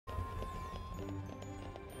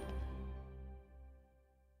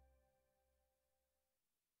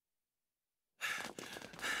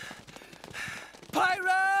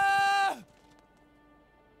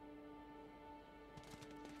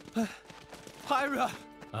Pyra!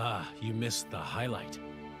 Ah, you missed the highlight.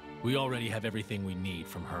 We already have everything we need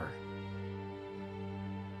from her.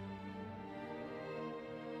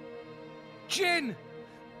 Jin!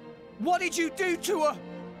 What did you do to her?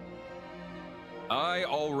 I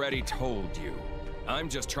already told you. I'm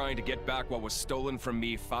just trying to get back what was stolen from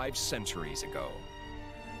me 5 centuries ago.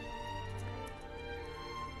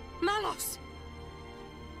 Malos!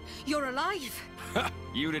 You're alive!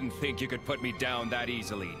 You didn't think you could put me down that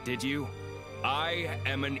easily, did you? I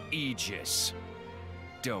am an aegis.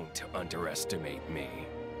 Don't underestimate me.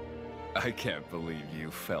 I can't believe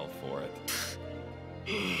you fell for it.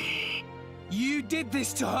 You did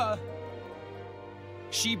this to her!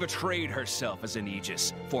 She betrayed herself as an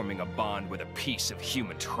aegis, forming a bond with a piece of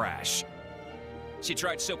human trash. She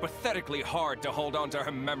tried so pathetically hard to hold on to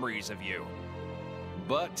her memories of you.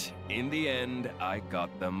 But in the end, I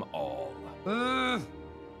got them all.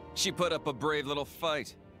 She put up a brave little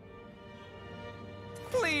fight.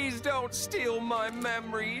 Please don't steal my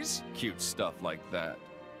memories. Cute stuff like that.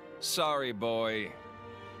 Sorry, boy.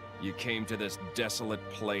 You came to this desolate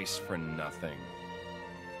place for nothing.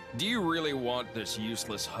 Do you really want this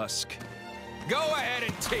useless husk? Go ahead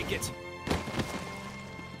and take it!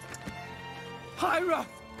 Pyra!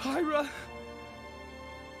 Pyra!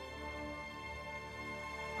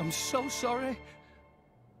 I'm so sorry.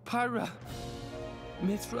 Pyra.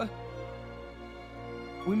 Mithra.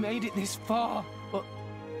 We made it this far, but...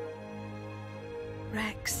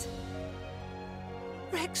 Rex.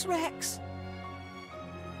 Rex.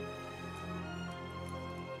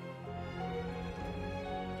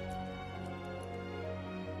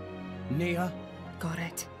 Nia. Got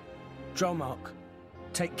it. Dromark,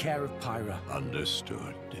 take care of Pyra.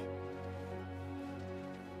 Understood.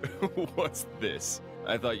 What's this?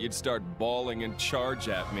 I thought you'd start bawling and charge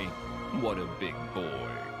at me. What a big boy.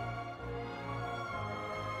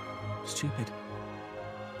 Stupid.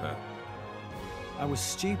 Huh? I was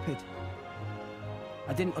stupid.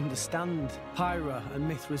 I didn't understand Pyra and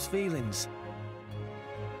Mithra's feelings.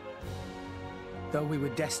 Though we were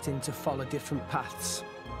destined to follow different paths,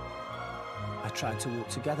 I tried to walk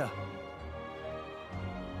together.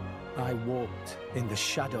 I walked in the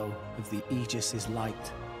shadow of the Aegis's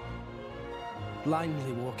light,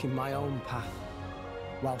 blindly walking my own path,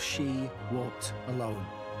 while she walked alone.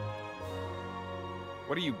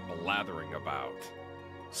 What are you blathering about?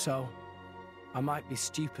 So, I might be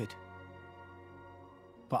stupid,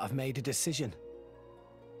 but I've made a decision.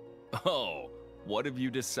 Oh, what have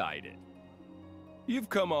you decided? You've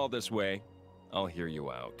come all this way. I'll hear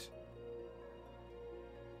you out.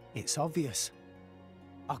 It's obvious.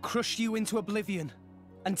 I'll crush you into oblivion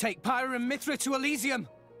and take Pyra and Mithra to Elysium.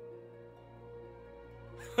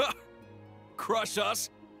 Crush us?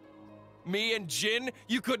 Me and Jin?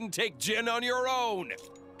 You couldn't take Jin on your own!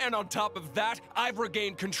 And on top of that, I've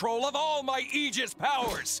regained control of all my aegis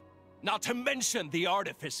powers! Not to mention the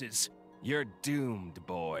artifices. You're doomed,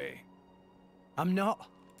 boy. I'm not.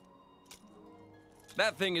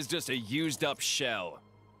 That thing is just a used-up shell.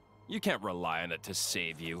 You can't rely on it to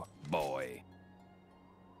save you, boy.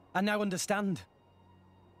 I now understand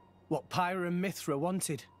what Pyra and Mithra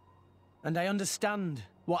wanted. And I understand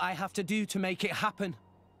what I have to do to make it happen.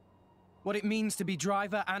 What it means to be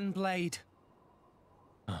driver and blade.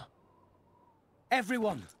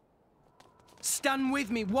 Everyone, stand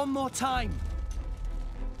with me one more time.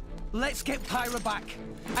 Let's get Pyra back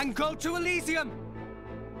and go to Elysium!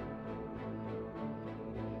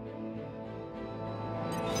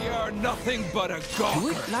 You're nothing but a gawker. Do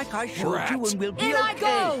it like I showed Rat. you and we'll be In I okay.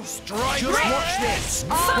 go! Strike! Just watch this.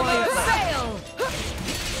 Fail!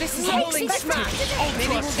 This is Rolling unexpected. smash.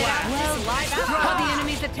 Maybe we'll get out of this alive after the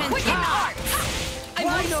enemy's attention. Quicken arts! I'm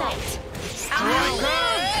on sight.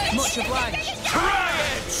 Much obliged. Try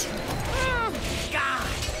it!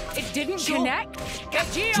 God! It didn't connect?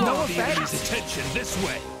 Geo! No effect. Attention this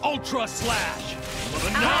way. Ultra slash.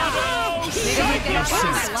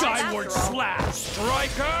 Skyward slash!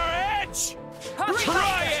 Striker edge!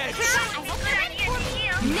 Try it!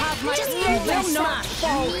 You have my ear will not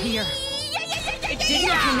fall here. It didn't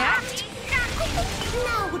connect?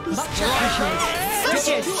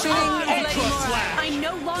 I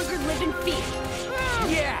no longer live in fear.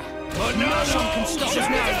 Yeah. Banana can stop us now.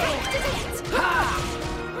 Ha!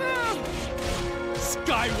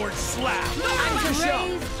 Skyward slap! I'm to raise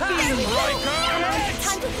fear.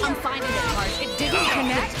 I'm finding it hard. It didn't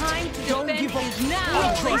connect. Time to Don't defend give up. is now.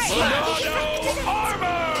 Ultra slash!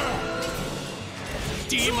 Armor!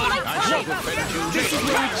 Demon! This is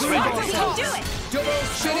where we prove Do ourselves. it. Double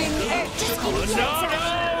shooting edge.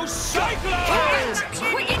 Banana Cyclone!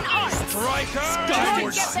 Quicken arts. Striker!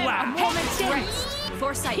 Skyward Get them a slap! moment's rest.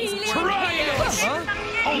 foresight is Try it!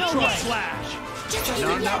 Ultra Slash!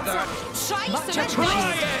 None of that. Try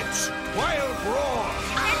Try it! Wild roar!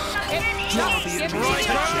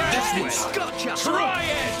 Gotcha! Try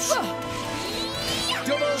it!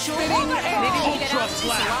 Double spinning Ultra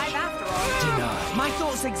Slash! Denied. My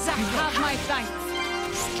thoughts exactly. Have my thanks.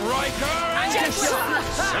 Striker!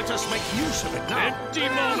 Let us make use of it now. Empty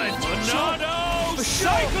moment! Monado!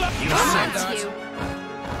 Cyclops! Thank you.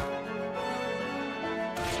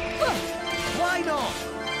 Why not?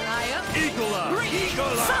 Eagle Eye!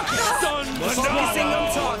 Eagle Stun! Focusing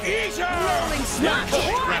on target. Rolling smash.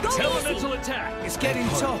 Elemental attack! It's getting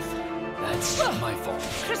tough. That's my fault.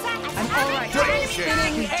 I'm alright.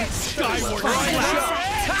 spinning Skyward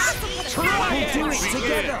Slash! We'll do it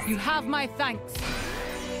together. You have my thanks.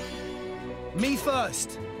 Me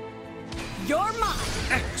first. You're mine.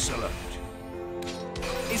 Excellent!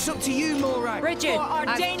 It's up to you, Morag. Bridget, for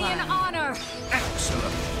Ardanian honor.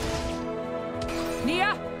 Excellent!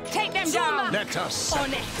 Nia, take them down. Let us On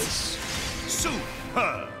settle it. this.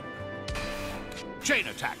 Superb! Chain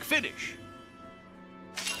attack finish.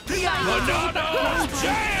 Monado!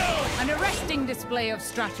 Jail! An arresting display of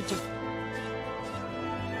strategy.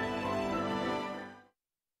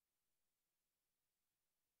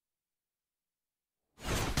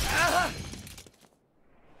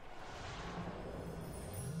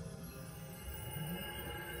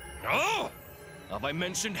 Oh! Have I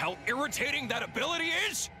mentioned how irritating that ability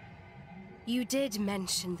is? You did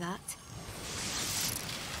mention that.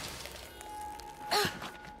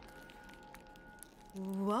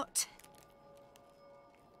 What?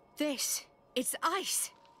 This is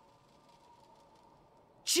ice.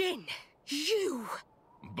 Jin, you!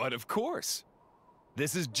 But of course.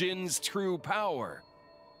 This is Jin's true power.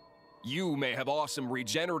 You may have awesome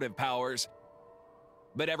regenerative powers,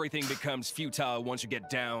 but everything becomes futile once you get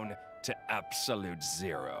down to absolute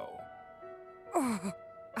zero. Oh,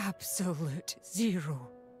 absolute zero.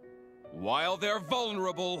 While they're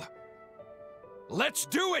vulnerable, let's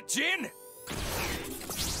do it, Jin!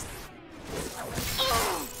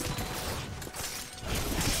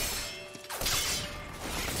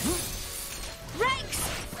 Rex!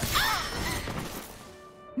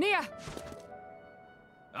 Nia!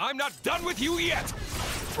 I'm not done with you yet!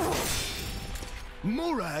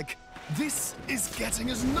 Morag, this is getting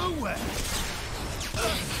us nowhere.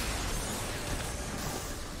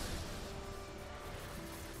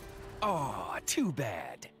 Aw, too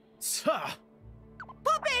bad.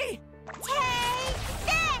 Puppy! Take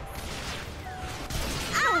this!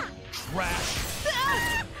 Trash.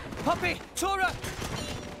 Puppy, Tora.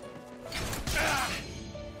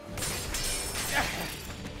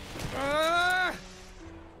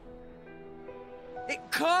 It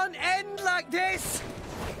can't end like this.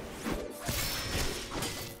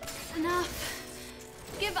 Enough.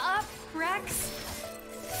 Give up, Rex.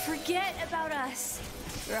 Forget about us.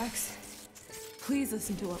 Rex, please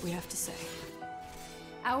listen to what we have to say.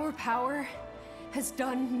 Our power has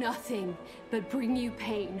done nothing but bring you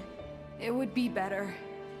pain. It would be better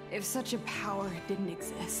if such a power didn't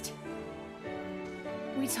exist.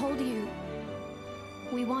 We told you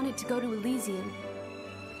we wanted to go to Elysium,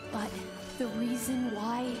 but the reason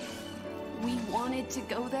why we wanted to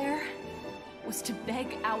go there was to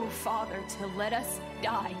beg our father to let us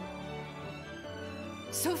die.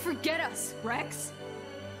 So forget us, Rex.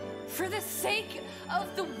 For the sake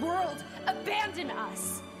of the world, abandon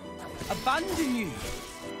us. Abandon you.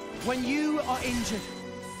 When you are injured,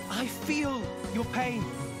 I feel your pain.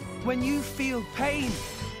 When you feel pain,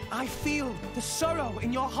 I feel the sorrow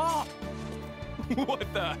in your heart. What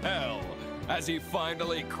the hell? Has he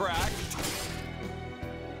finally cracked?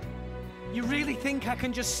 You really think I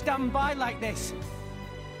can just stand by like this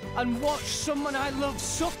and watch someone I love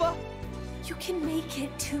suffer? You can make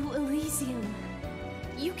it to Elysium.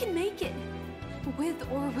 You can make it, with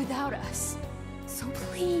or without us. So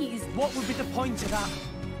please. What would be the point of that?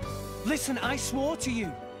 Listen, I swore to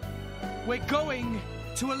you. We're going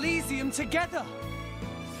to Elysium together.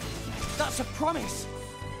 That's a promise.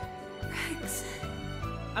 Rex.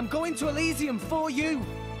 I'm going to Elysium for you.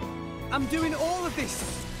 I'm doing all of this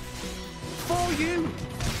for you.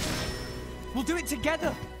 We'll do it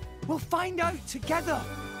together. We'll find out together.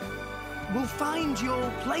 We'll find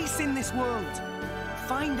your place in this world.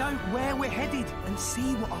 Find out where we're headed and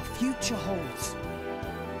see what our future holds.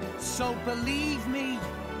 So believe me,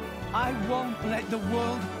 I won't let the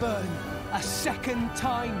world burn a second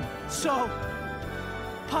time. So,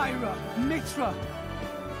 Pyra, Mithra,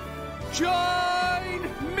 join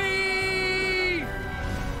me!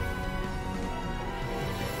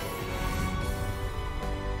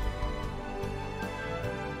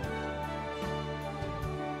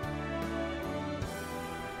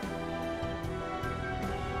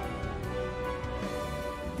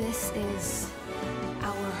 This is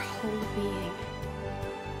our whole being.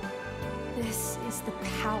 This is the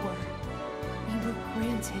power we were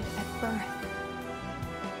granted at birth.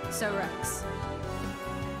 So, Rex,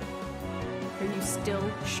 are you still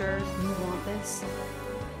sure you want this?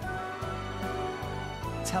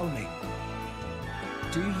 Tell me,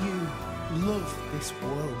 do you love this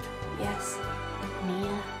world? Yes,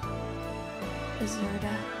 Mia,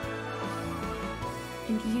 Azurda,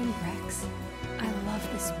 and you, Rex. I love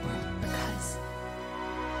this world because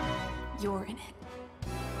you're in it.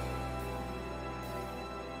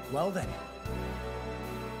 Well then.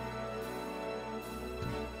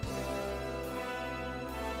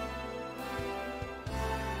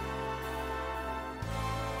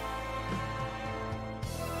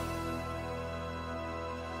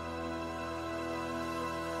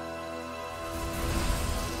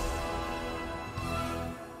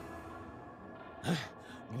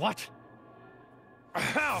 What?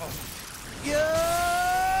 How?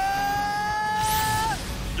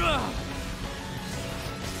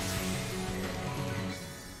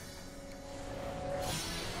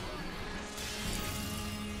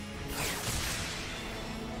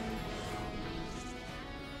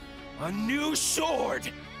 A new sword!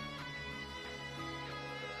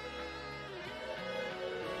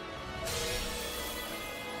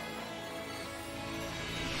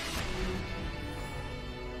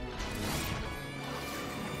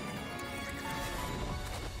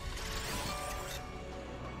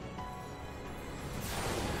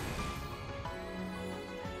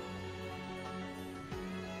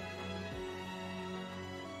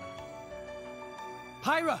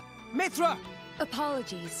 Pyra! Mithra!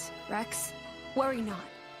 Apologies, Rex. Worry not.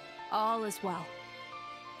 All is well.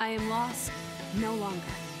 I am lost no longer.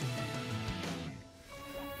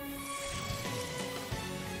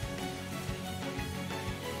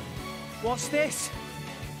 What's this?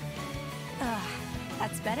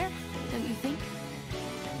 That's better, don't you think?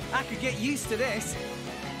 I could get used to this.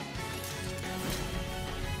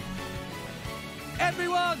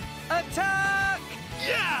 Everyone, attack!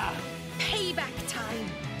 Yeah! Payback time.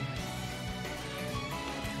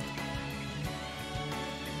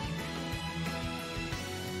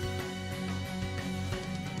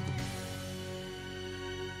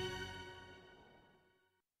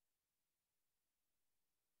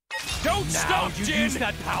 Don't stop, you Jin! use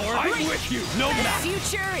that power. I'm with you! No The matter!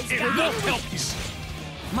 future is It will coming. help you!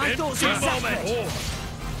 My thoughts are exactly.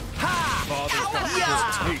 Ha! Father,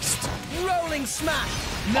 taste! Rolling smash!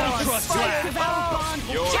 Now I'm Ultra fired! slap!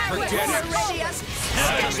 You're forgetting! Ready us.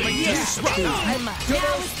 Let us make use of it!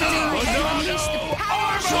 Double spinning!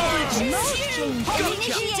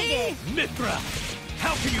 Initiated. Mithra!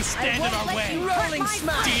 How can you stand in our way? Rolling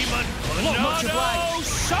smash! Demon! Much Tornado!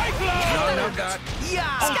 Cyclone! No, God.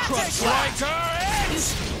 Yeah! Ultra Striker!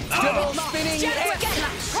 Double spinning!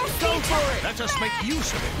 Go for it! Let us make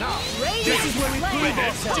use of it now! This is where we prove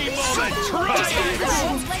Empty ourselves! moment! Try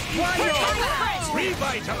it!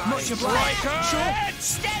 Revitalize! Much obliged! Striker!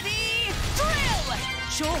 Steady. Drill.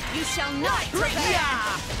 Sure, you shall not prevail.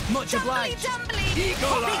 Yeah! Much obliged!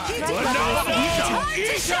 Eagle Eye!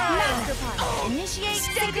 Initiate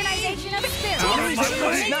synchronization of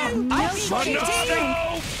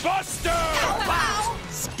Tornado Buster!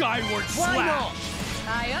 Skyward Why Slap! not?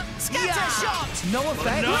 High up. Scatter shot. No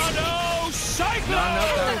effect? Tornado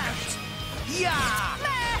Cyclone! Yeah!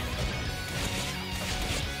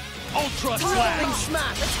 Ultra Rolling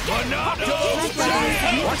Slap! smash! Tornado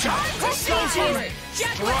Watch out! Go for it!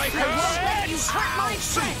 Striker!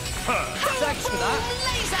 Thanks for that!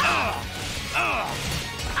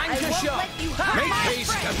 Anchor shot! Make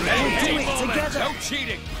haste and We'll do ready! it together! No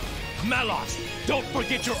cheating! Melos, don't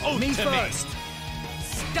forget your oath Me to first!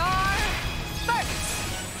 Star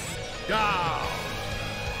first. Down!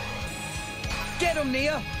 Get him,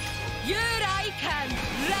 Nia! Here I can.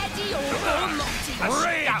 Ready or not.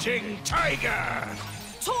 Raging Tiger!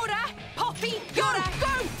 Tora, Poppy, Yora,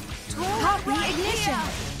 go. Tora, ignition.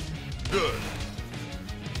 Good.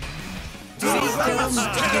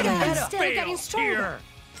 Still getting stronger.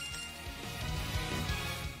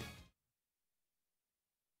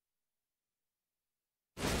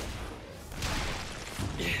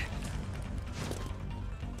 Here!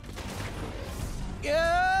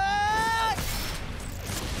 Yeah!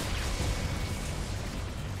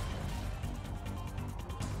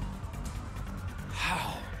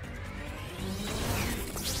 How?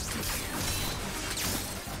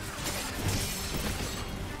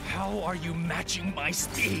 How are you matching my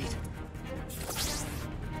speed?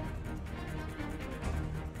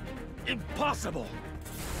 Impossible!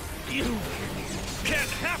 You can't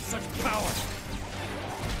have such power!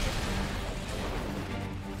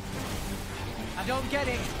 I don't get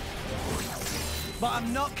it. But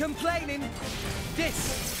I'm not complaining.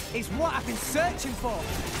 This is what I've been searching for.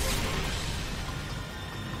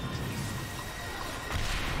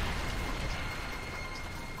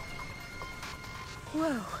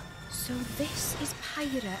 Whoa, so this is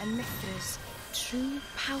Pyra and Mithra's true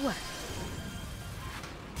power.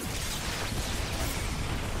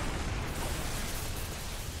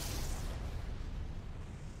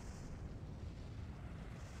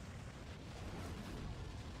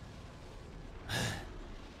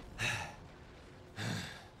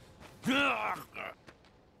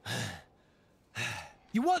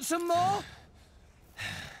 You want some more?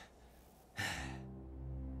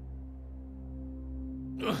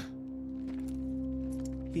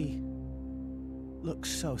 He looks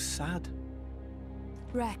so sad.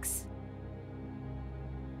 Rex.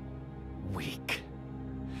 Weak.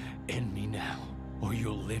 End me now, or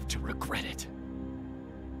you'll live to regret it.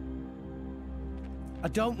 I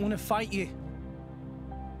don't want to fight you.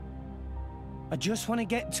 I just want to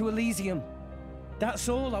get to Elysium. That's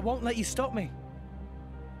all. I won't let you stop me.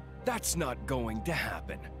 That's not going to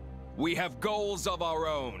happen. We have goals of our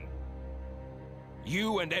own.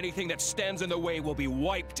 You and anything that stands in the way will be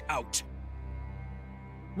wiped out.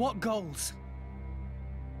 What goals?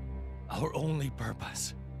 Our only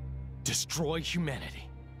purpose. Destroy humanity.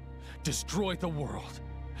 Destroy the world.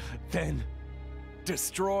 Then...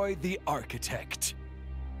 destroy the Architect.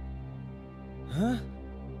 Huh?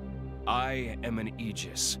 I am an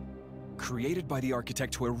aegis, created by the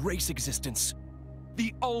Architect to erase existence.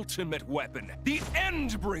 The ultimate weapon, the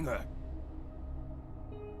Endbringer!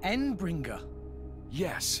 Endbringer?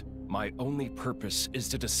 Yes, my only purpose is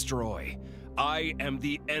to destroy. I am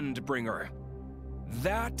the Endbringer.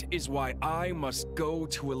 That is why I must go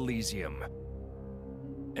to Elysium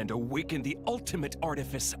and awaken the ultimate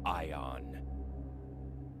artifice Ion.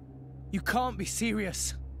 You can't be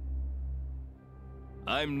serious.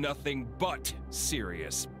 I'm nothing but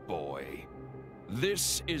serious, boy.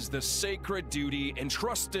 This is the sacred duty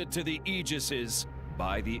entrusted to the Aegises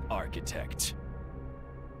by the Architect.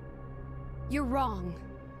 You're wrong.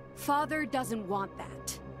 Father doesn't want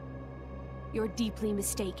that. You're deeply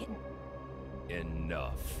mistaken.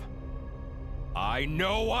 Enough. I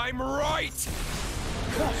know I'm right!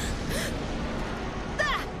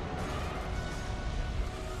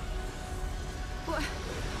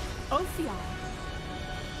 Ophion.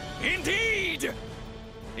 Indeed!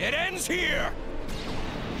 It ends here!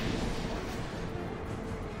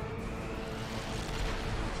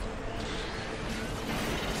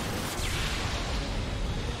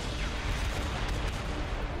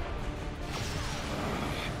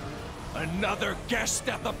 Another guest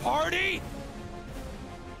at the party?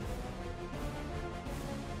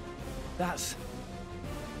 That's...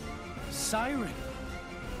 Siren.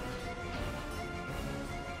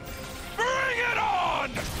 Bring it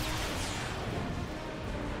on!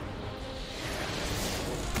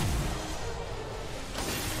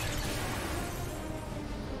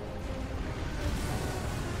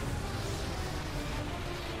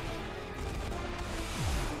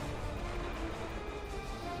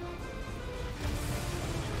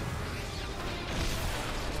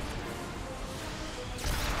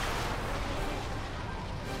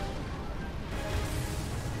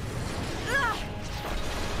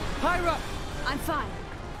 Pyra! I'm fine.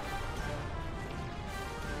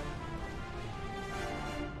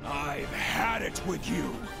 I've had it with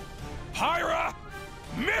you! Pyra!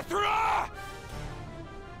 Mithra!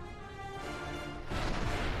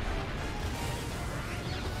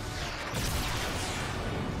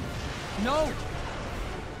 No!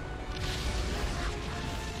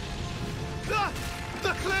 The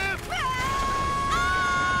clear!